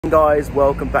Guys,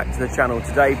 welcome back to the channel.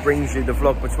 Today brings you the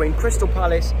vlog between Crystal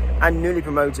Palace and newly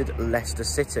promoted Leicester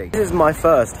City. This is my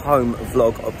first home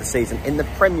vlog of the season in the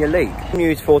Premier League.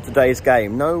 News for today's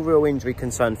game: no real injury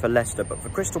concern for Leicester, but for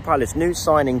Crystal Palace, new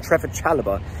signing Trevor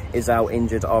Chalobah is out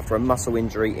injured after a muscle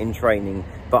injury in training.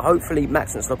 But hopefully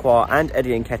Maxence Lacroix and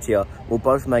Eddie Nketiah will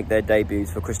both make their debuts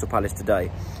for Crystal Palace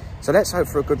today. So let's hope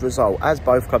for a good result, as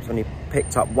both clubs only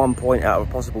picked up 1 point out of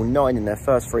a possible 9 in their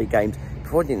first 3 games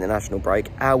before the international break.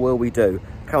 How will we do?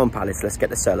 Come on Palace, let's get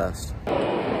the Selhurst.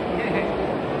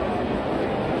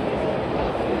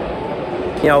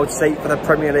 The old seat for the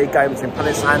Premier League game between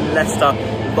Palace and Leicester.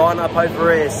 Line up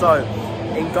over here. So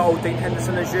in goal, Dean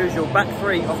Henderson as usual. Back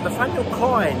 3 of Nathaniel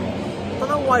Klein. I don't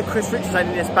know why Chris Richards ain't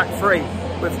in this back 3,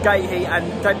 with Gahey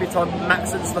and debutant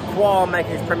Maxence Lacroix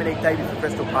making his Premier League debut for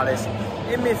Crystal Palace.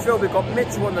 In midfield, we've got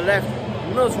Mitchell on the left,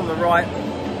 Mills on the right,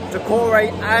 Decore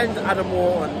and Adam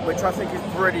Wharton, which I think is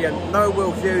brilliant. No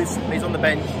Will Hughes, he's on the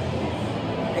bench.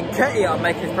 Nketiah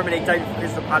making his Premier League debut for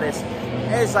Crystal Palace.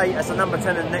 Eze as the number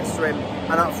 10 and next to him,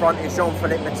 and up front is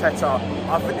Jean-Philippe Mateta.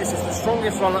 I think this is the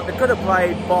strongest lineup they could have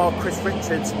played, bar Chris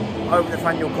Richards over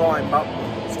Nathaniel Klein, but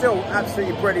still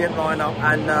absolutely brilliant lineup,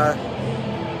 and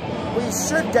we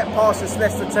should get past this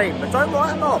Leicester team, but don't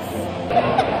write them off.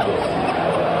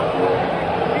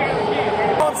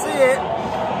 Can't see it,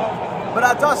 but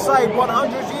that does say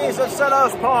 100 years at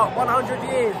Selhurst Park, 100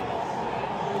 years.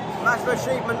 Massive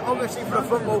achievement, obviously, for the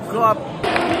football club.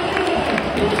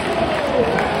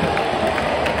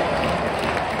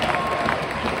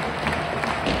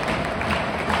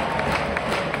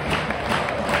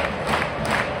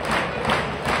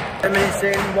 Minutes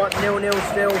in, 1-0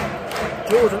 still.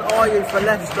 Jordan Ayew for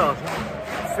Leicester.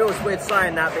 Feels weird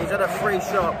saying that, but he's had a free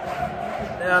shot.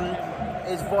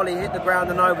 His volley hit the ground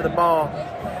and over the bar.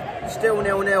 Still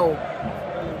 0-0.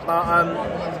 But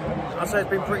I'd say it's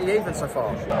been pretty even so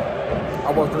far.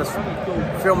 I was going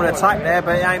to film an attack there,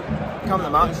 but it ain't come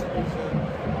that much.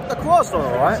 The quad's not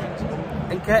alright.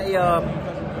 Nketiah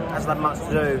hasn't had much to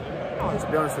do, to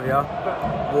be honest with you.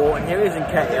 Wharton, here is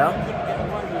Nketiah.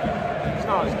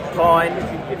 Klein,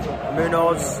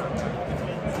 Munoz.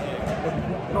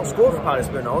 Not scored for Palace,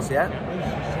 Munoz yet.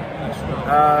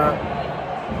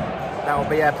 That will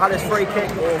be a Palace free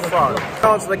kick or throw.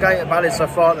 Chance of the gate at Palace so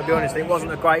far, to be honest, it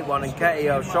wasn't a great one. And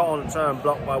Nketiah shot on turn,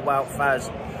 blocked by Wout Faz.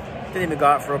 Didn't even go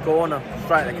out for a corner,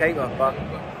 straight at the keeper, but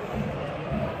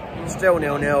still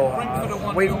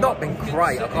 0-0. We've not been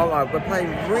great, I can't lie. We're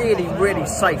playing really, really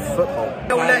safe football.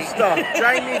 Leicester,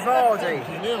 Jamie Vardy.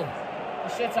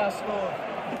 Shit, I scored.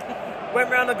 Went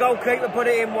round the goalkeeper, put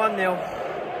it in 1-0.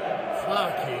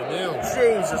 Fucking hell.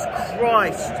 Jesus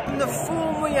Christ. The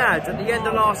form we had at the end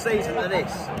of last season to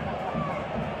this.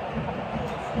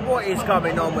 What is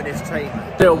going on with this team?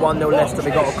 Still 1-0 Leicester,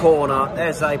 we got a corner.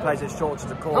 Eze plays it short to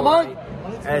the corner.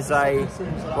 Eze,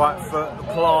 right foot,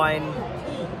 Klein,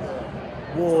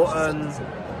 Wharton,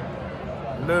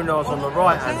 Munoz on the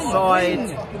right hand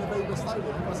side.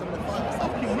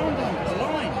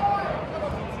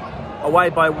 Away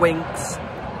by Winks,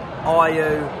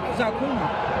 Ayew. How's that corner?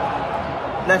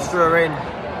 Leicester are in.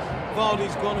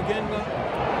 Vardy's gone again, but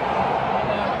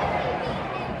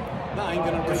that ain't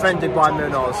gonna defended by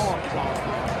Munoz.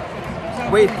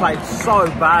 We've played so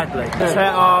badly.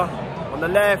 Mateta on the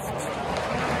left.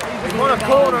 He's won a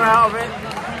corner out of it.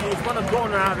 He's won a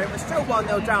corner out of it. We're still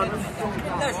 1-0 down.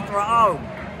 Leicester at home.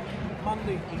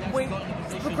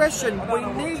 Progression, we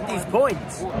need these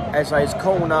points. Eze's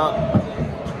corner.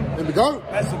 There we go.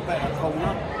 That's a better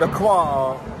corner. The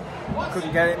quarter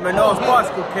couldn't get it. Munoz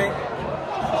bicycle kick.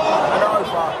 And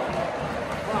over.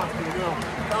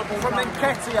 From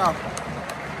Nketiah.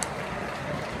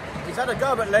 He's had a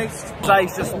go at least.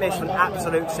 Eze's just missed an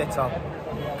absolute sitter.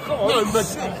 No.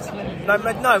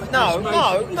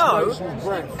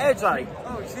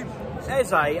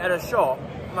 Eze had a shot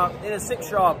in a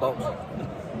 6-yard box.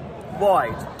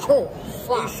 Wide.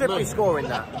 He should be scoring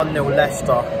that. 1-0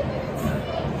 Leicester.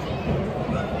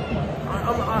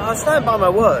 I stand by my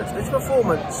words. This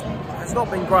performance has not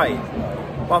been great.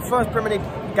 My first Premier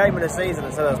League game of the season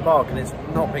at Selhurst Park, and it's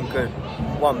not been good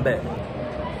one bit.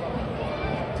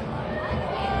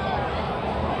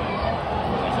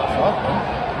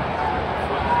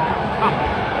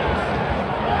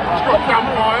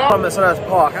 I'm at Selhurst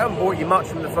Park. I haven't bought you much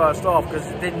from the first half because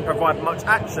it didn't provide much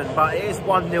action, but it is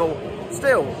 1-0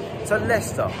 still to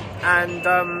Leicester. And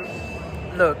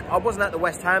look, I wasn't at the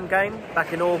West Ham game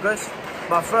back in August.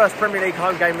 My first Premier League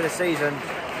home game of the season,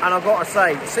 and I've got to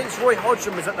say, since Roy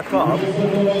Hodgson was at the club,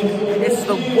 it's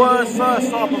the worst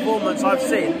first half performance I've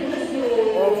seen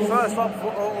of first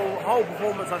whole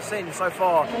performance I've seen so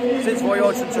far since Roy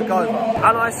Hodgson took over.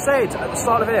 And I said at the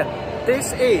start of it,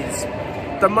 this is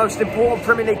the most important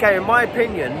Premier League game, in my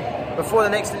opinion, before the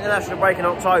next international break in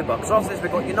October. Because after this,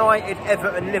 we've got United,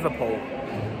 Everton, Liverpool.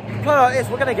 Play like this,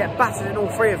 we're going to get battered in all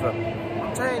three of them.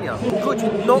 I'm telling you,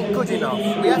 not good enough.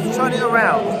 We have to turn it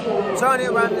around. Turn it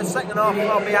around in the second half and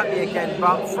I'll be happy again.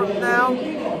 But from now,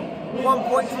 1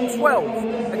 point from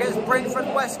 12 against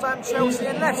Brentford, West Ham, Chelsea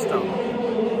and Leicester.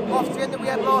 After the end that we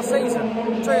had last season.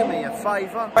 Do me a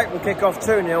favour. Break will kick off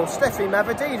 2-0. Steffi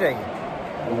Mavadidi.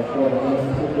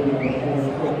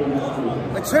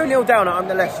 We're 2-0 down at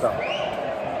under Leicester.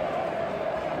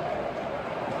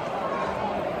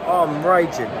 I'm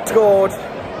raging. Scored.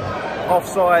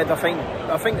 Offside, I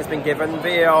think it's been given.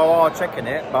 VAR checking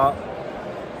it, but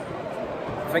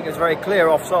I think it's very clear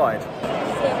offside.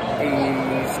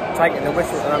 He's taking the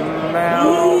whistle to the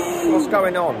mouth. What's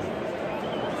going on?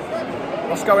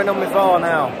 What's going on with VAR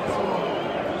now?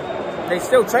 They're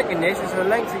still checking this. It's a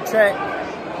lengthy check.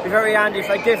 Be very handy if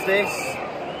they give this.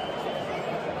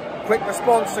 Quick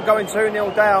response to going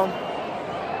 2-0 down.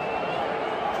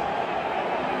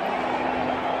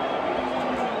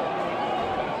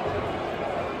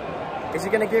 Is he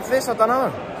going to give this? I don't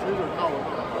know.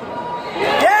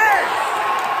 Yes!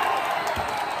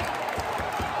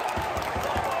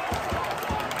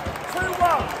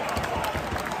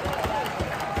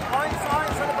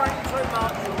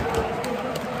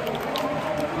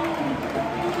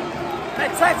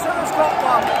 Texans got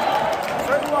one.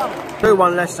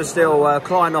 2-1 Leicester still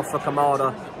clawing off for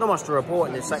Kamada. Not much to report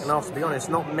in this second half, to be honest.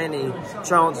 Not many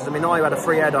chances. I mean, I had a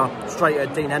free header straight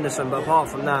at Dean Henderson, but apart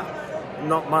from that,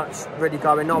 not much really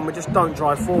going on. We just don't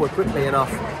drive forward quickly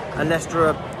enough. And Leicester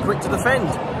are quick to defend.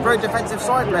 Very defensive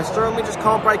side, Leicester, and we just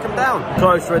can't break them down.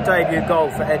 Close for a debut goal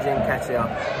for Edin Ketia.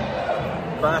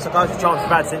 But that's the closest chance we've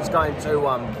had since going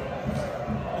 2-1.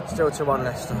 Still 2-1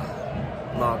 Leicester.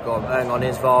 My God, hang on,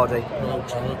 here's Vardy.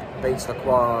 Beats the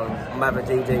quad.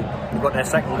 Mavadidi. We've got their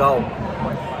second goal.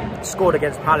 Scored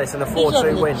against Palace in a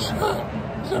 4-2 win. He's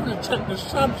having to check the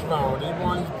subs, Vardy,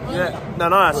 while he's playing. Yeah, no,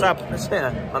 that's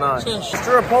yeah, I know.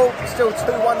 Leicester report, still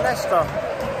 2-1 Leicester.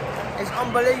 It's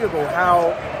unbelievable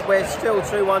how we're still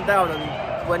 2-1 down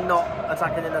and we're not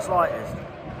attacking in the slightest.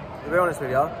 To be honest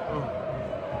with you.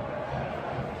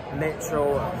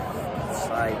 Mitchell,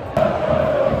 say.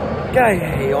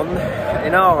 Gay on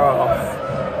in our half.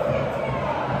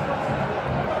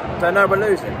 Don't know we're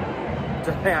losing.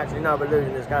 Do they actually know we're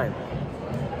losing this game?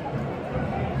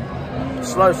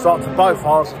 Slow start to both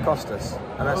halves have cost us,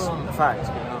 and that's a fact.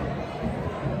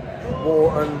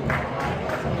 Wharton,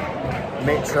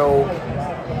 Mitchell,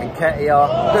 and Ketia.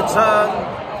 Good turn.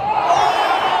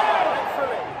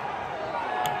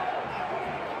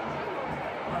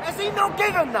 Has he not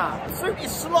given that? Absolutely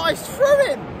sliced through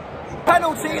him.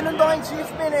 Penalty in the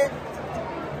 90th minute.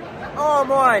 Oh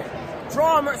my.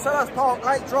 Drama at Sellers Park,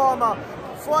 late drama.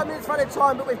 5 minutes added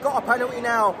time, but we've got a penalty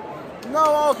now. No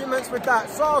arguments with that.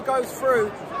 Sarr goes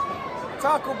through.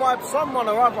 Tackled by someone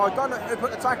or other. I don't know who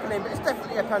put the tackle in, but it's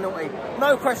definitely a penalty.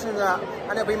 No question of that.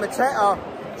 And it'll be Mateta,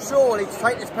 surely, to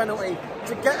take this penalty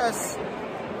to get us,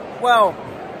 well,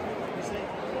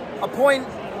 a point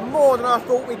more than I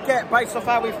thought we'd get based off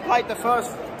how we've played the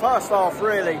first half,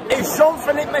 really. It's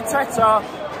Jean-Philippe Mateta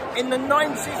in the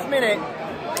 90th minute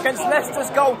against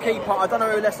Leicester's goalkeeper. I don't know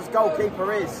who Leicester's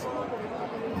goalkeeper is.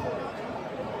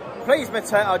 Please,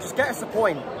 Mateta, just get us a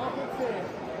point.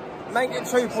 Make it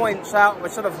 2 points out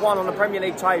instead of 1 on the Premier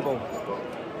League table.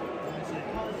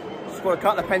 Scored a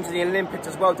couple of pens in the Olympics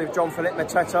as well, did Jean-Philippe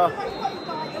Mateta.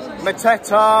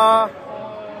 Mateta!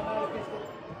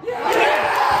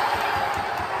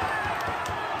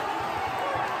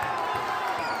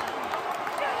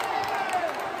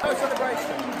 No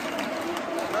celebration.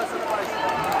 No celebration.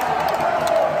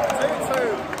 2-2.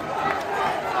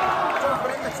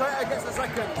 Jean-Philippe Mateta gets the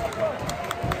second.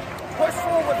 Push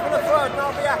forward for the third and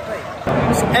I'll be happy.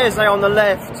 It's Eze on the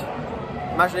left.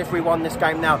 Imagine if we won this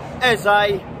game now.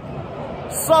 Eze.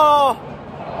 Sarr.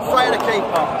 Straight at the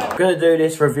keeper. I'm going to do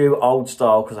this review old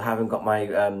style because I haven't got my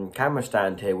camera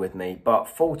stand here with me. But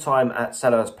full time at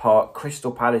Sellers Park.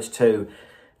 Crystal Palace 2.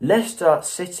 Leicester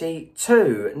City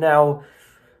 2. Now,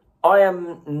 I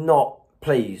am not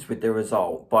pleased with the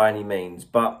result by any means.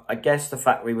 But I guess the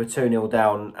fact we were 2-0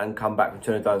 down and come back from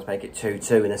 2-0 down to make it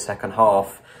 2-2 in the second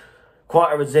half.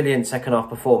 Quite a resilient second half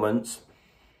performance,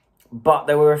 but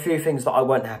there were a few things that I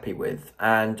weren't happy with.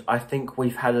 And I think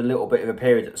we've had a little bit of a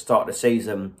period at the start of the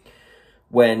season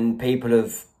when people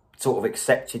have sort of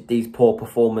accepted these poor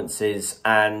performances.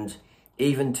 And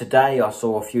even today I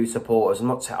saw a few supporters, I'm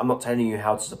not telling you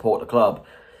how to support the club,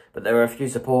 but there were a few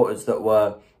supporters that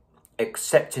were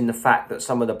accepting the fact that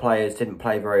some of the players didn't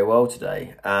play very well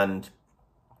today. And,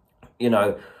 you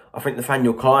know, I think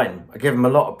Nathaniel Klein, I give him a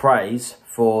lot of praise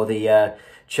for the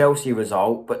Chelsea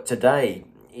result, but today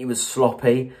he was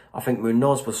sloppy. I think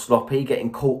Munoz was sloppy,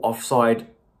 getting caught offside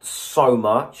so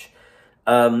much.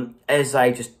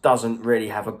 Eze just doesn't really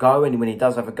have a go, and when he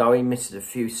does have a go, he misses a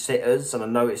few sitters, and I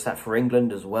noticed that for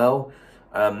England as well,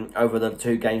 over the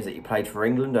 2 games that he played for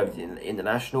England over the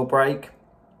international break.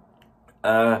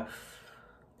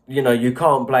 You know, you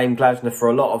can't blame Glasner for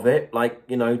a lot of it. Like,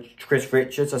 you know, Chris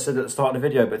Richards, I said at the start of the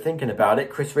video, but thinking about it,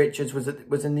 Chris Richards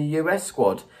was in the US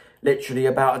squad literally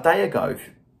about a day ago.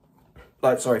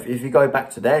 Like, sorry, if you go back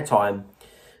to their time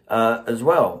as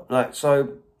well. Like,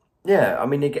 so, yeah, I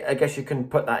mean, I guess you can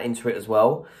put that into it as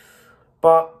well.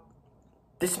 But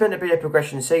this is meant to be a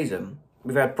progression season.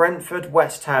 We've had Brentford,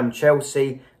 West Ham,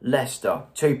 Chelsea, Leicester,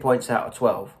 2 points out of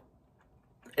 12.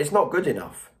 It's not good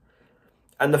enough.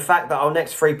 And the fact that our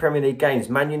next 3 Premier League games,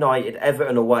 Man United,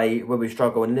 Everton away, where we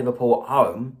struggle, and Liverpool at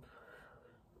home,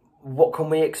 what can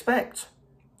we expect?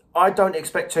 I don't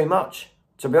expect too much,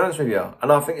 to be honest with you.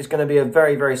 And I think it's going to be a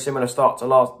very, very similar start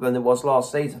to than it was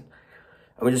last season.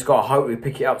 And we just got to hope we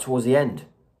pick it up towards the end.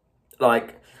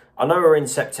 Like, I know we're in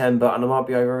September and I might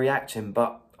be overreacting,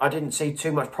 but I didn't see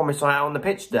too much promise out on the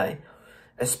pitch today,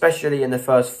 especially in the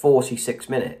first 46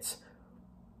 minutes.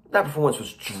 That performance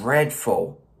was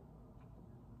dreadful.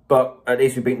 But at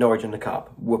least we beat Norwich in the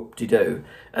Cup. Whoop-de-doo.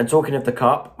 And talking of the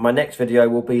Cup, my next video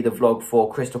will be the vlog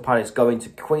for Crystal Palace going to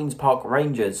Queen's Park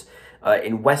Rangers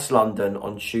in West London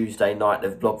on Tuesday night. The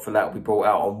vlog for that will be brought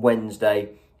out on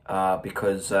Wednesday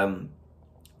because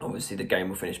obviously the game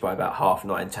will finish by about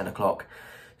 9:30, 10 o'clock.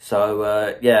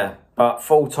 So, yeah, but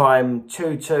full-time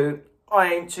 2-2,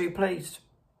 I ain't too pleased.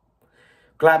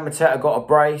 Glad Mateta got a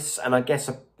brace, and I guess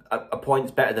a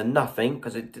point's better than nothing,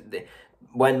 because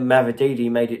when Mavididi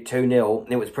made it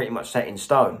 2-0, it was pretty much set in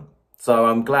stone. So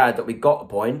I'm glad that we got a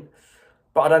point,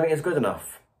 but I don't think it's good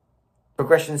enough.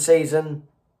 Progression season,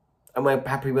 and we're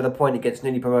happy with a point against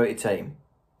newly promoted team.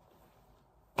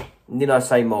 Need I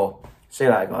say more? See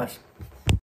you later, guys.